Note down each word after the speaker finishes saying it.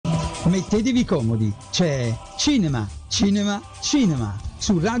Mettetevi comodi, c'è Cinema, Cinema, Cinema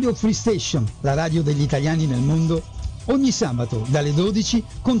su Radio Free Station, la radio degli italiani nel mondo. Ogni sabato dalle 12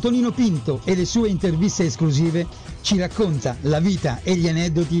 con Tonino Pinto e le sue interviste esclusive ci racconta la vita e gli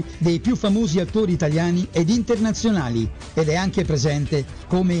aneddoti dei più famosi attori italiani ed internazionali ed è anche presente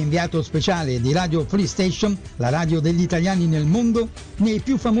come inviato speciale di Radio Free Station, la radio degli italiani nel mondo, nei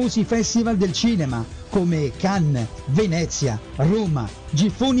più famosi festival del cinema come Cannes, Venezia, Roma,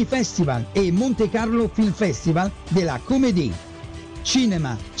 Giffoni Festival e Monte Carlo Film Festival della Comédie.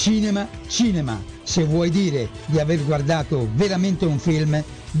 Cinema, cinema, cinema. Se vuoi dire di aver guardato veramente un film,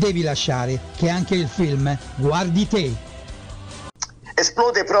 devi lasciare che anche il film guardi te.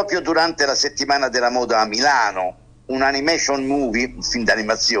 Esplode proprio durante la settimana della moda a Milano, un animation movie, un film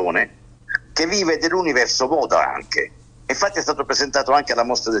d'animazione, che vive dell'universo moda anche. Infatti è stato presentato anche alla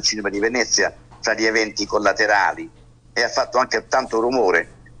Mostra del Cinema di Venezia tra gli eventi collaterali e ha fatto anche tanto rumore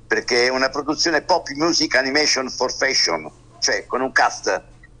perché è una produzione pop music animation for fashion, cioè con un cast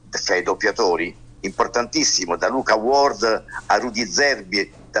fra i doppiatori importantissimo, da Luca Ward a Rudy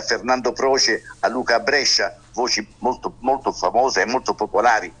Zerbi, da Fernando Proce a Luca Brescia, voci molto, molto famose e molto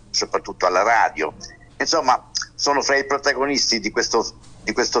popolari, soprattutto alla radio. Insomma, sono fra i protagonisti di questo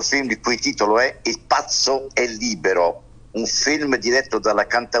film, il cui titolo è Il pazzo è libero, un film diretto dalla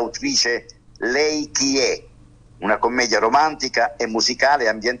cantautrice Lei Chi è, una commedia romantica e musicale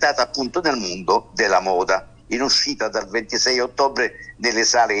ambientata appunto nel mondo della moda, in uscita dal 26 ottobre nelle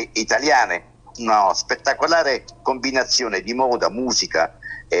sale italiane. Una spettacolare combinazione di moda, musica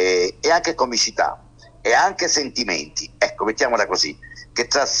e anche comicità e anche sentimenti, ecco, mettiamola così, che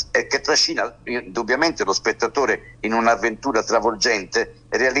trascina indubbiamente lo spettatore in un'avventura travolgente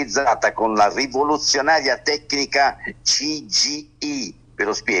realizzata con la rivoluzionaria tecnica CGI, ve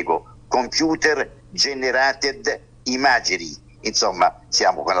lo spiego, Computer Generated Imagery, insomma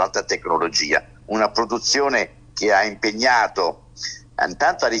siamo con l'alta tecnologia, una produzione che ha impegnato,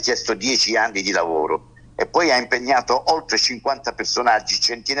 intanto ha richiesto 10 anni di lavoro e poi ha impegnato oltre 50 personaggi,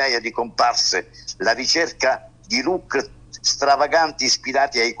 centinaia di comparse, la ricerca di look stravaganti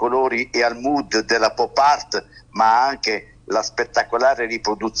ispirati ai colori e al mood della pop art, ma anche la spettacolare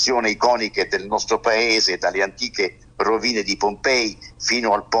riproduzione iconiche del nostro paese, dalle antiche rovine di Pompei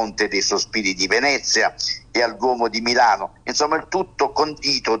fino al Ponte dei Sospiri di Venezia e al Duomo di Milano. Insomma, il tutto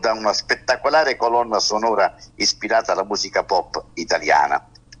condito da una spettacolare colonna sonora ispirata alla musica pop italiana.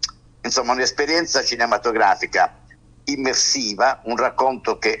 Insomma, un'esperienza cinematografica immersiva, un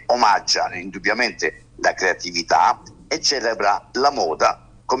racconto che omaggia indubbiamente la creatività e celebra la moda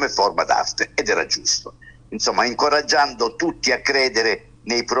come forma d'arte, ed era giusto. Insomma, incoraggiando tutti a credere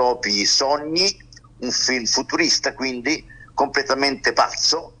nei propri sogni, un film futurista quindi, completamente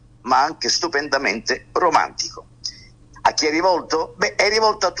pazzo, ma anche stupendamente romantico. A chi è rivolto? Beh, è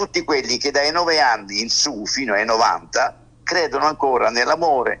rivolto a tutti quelli che dai 9 anni in su fino ai 90 credono ancora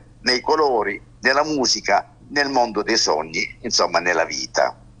nell'amore, nei colori, nella musica, nel mondo dei sogni, insomma nella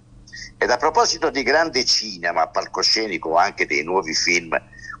vita. Ed a proposito di grande cinema, palcoscenico anche dei nuovi film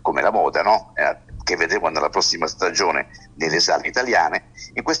come La Moda, no? Che vedremo nella prossima stagione nelle sale italiane,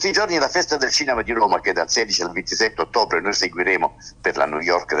 in questi giorni la Festa del Cinema di Roma, che dal 16 al 27 ottobre noi seguiremo per la New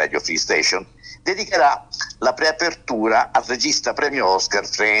York Radio Free Station, dedicherà la preapertura al regista premio Oscar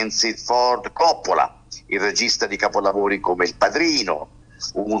Francis Ford Coppola, il regista di capolavori come Il Padrino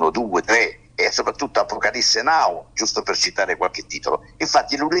 1, 2, 3 e soprattutto Apocalisse Now, giusto per citare qualche titolo.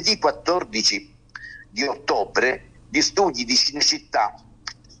 Infatti lunedì 14 di ottobre gli studi di Cinecittà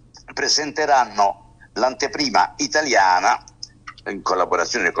presenteranno l'anteprima italiana, in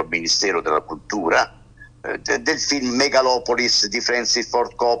collaborazione col Ministero della Cultura, del film Megalopolis di Francis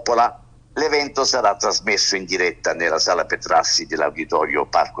Ford Coppola. L'evento sarà trasmesso in diretta nella sala Petrassi dell'Auditorio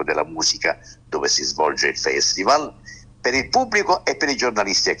Parco della Musica, dove si svolge il festival, per il pubblico e per i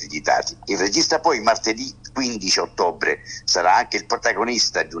giornalisti accreditati. Il regista poi martedì 15 ottobre sarà anche il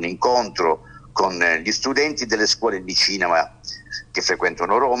protagonista di un incontro con gli studenti delle scuole di cinema che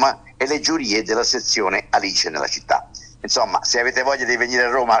frequentano Roma e le giurie della sezione Alice nella città. Insomma, se avete voglia di venire a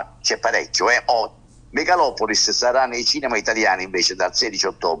Roma c'è parecchio. Megalopolis sarà nei cinema italiani invece dal 16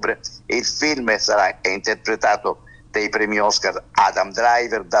 ottobre e il film è interpretato dai premi Oscar Adam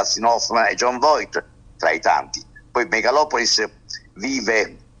Driver, Dustin Hoffman e John Voight, tra i tanti. Poi Megalopolis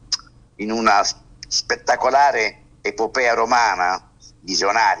vive in una spettacolare epopea romana,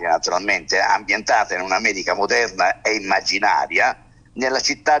 visionaria naturalmente, ambientata in un'America moderna e immaginaria, nella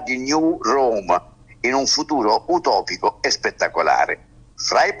città di New Rome, in un futuro utopico e spettacolare.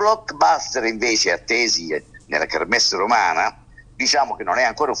 Fra i blockbuster invece attesi nella kermesse romana, diciamo che non è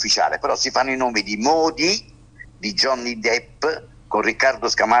ancora ufficiale, però si fanno i nomi di Modi, di Johnny Depp, con Riccardo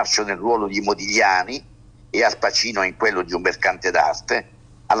Scamarcio nel ruolo di Modigliani e Al Pacino in quello di un mercante d'arte.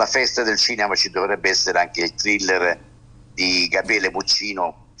 Alla Festa del cinema ci dovrebbe essere anche il thriller di Gabriele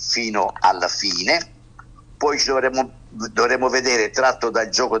Muccino, Fino alla fine. Poi ci dovremmo vedere, tratto dal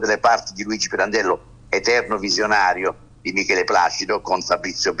Gioco delle parti di Luigi Pirandello, Eterno visionario di Michele Placido con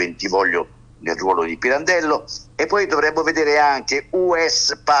Fabrizio Bentivoglio nel ruolo di Pirandello. E poi dovremmo vedere anche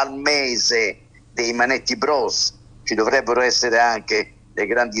US Palmese dei Manetti Bros. Ci dovrebbero essere anche le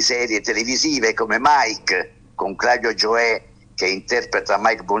grandi serie televisive come Mike con Claudio Gioè che interpreta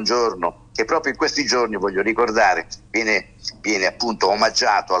Mike Bongiorno, che proprio in questi giorni, voglio ricordare, viene appunto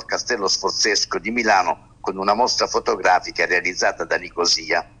omaggiato al Castello Sforzesco di Milano con una mostra fotografica realizzata da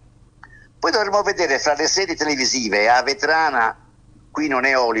Nicosia. Poi dovremo vedere fra le serie televisive a Vetrana, Qui non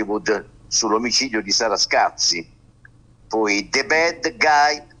è Hollywood, sull'omicidio di Sara Scazzi, poi The Bad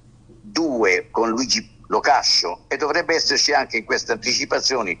Guy 2 con Luigi Locascio, e dovrebbe esserci anche in queste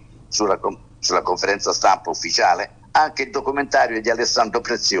anticipazioni sulla conferenza stampa ufficiale anche il documentario di Alessandro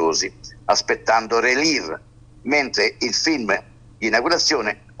Preziosi, Aspettando Relir, mentre il film di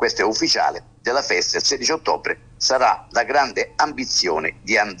inaugurazione, questo è ufficiale, della Festa il 16 ottobre sarà La grande ambizione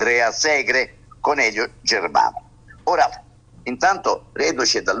di Andrea Segre con Elio Germano. Ora, intanto,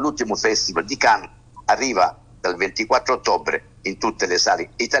 reduce dall'ultimo festival di Cannes, arriva dal 24 ottobre in tutte le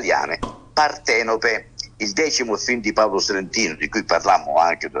sale italiane Partenope, il 10° film di Paolo Sorrentino, di cui parlammo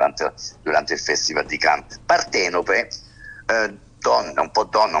anche durante il Festival di Cannes. Partenope, donna,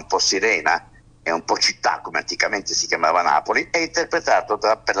 un po' sirena e un po' città, come anticamente si chiamava Napoli, è interpretato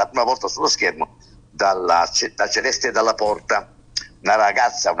per la prima volta sullo schermo da Celeste Dalla Porta, una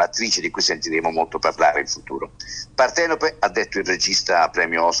ragazza, un'attrice di cui sentiremo molto parlare in futuro. Partenope, ha detto il regista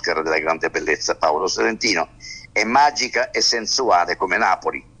premio Oscar della grande bellezza Paolo Sorrentino, è magica e sensuale come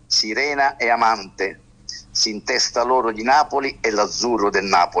Napoli, sirena e amante, si intesta l'oro di Napoli e l'azzurro del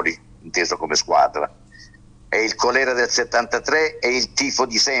Napoli, inteso come squadra. È il colera del 73 e il tifo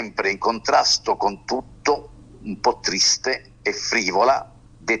di sempre, in contrasto con tutto, un po' triste e frivola,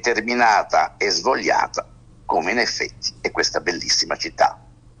 determinata e svogliata, come in effetti è questa bellissima città.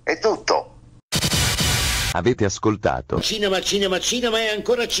 È tutto. Avete ascoltato Cinema, cinema, cinema e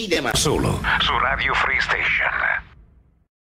ancora cinema. solo su Radio Free Station.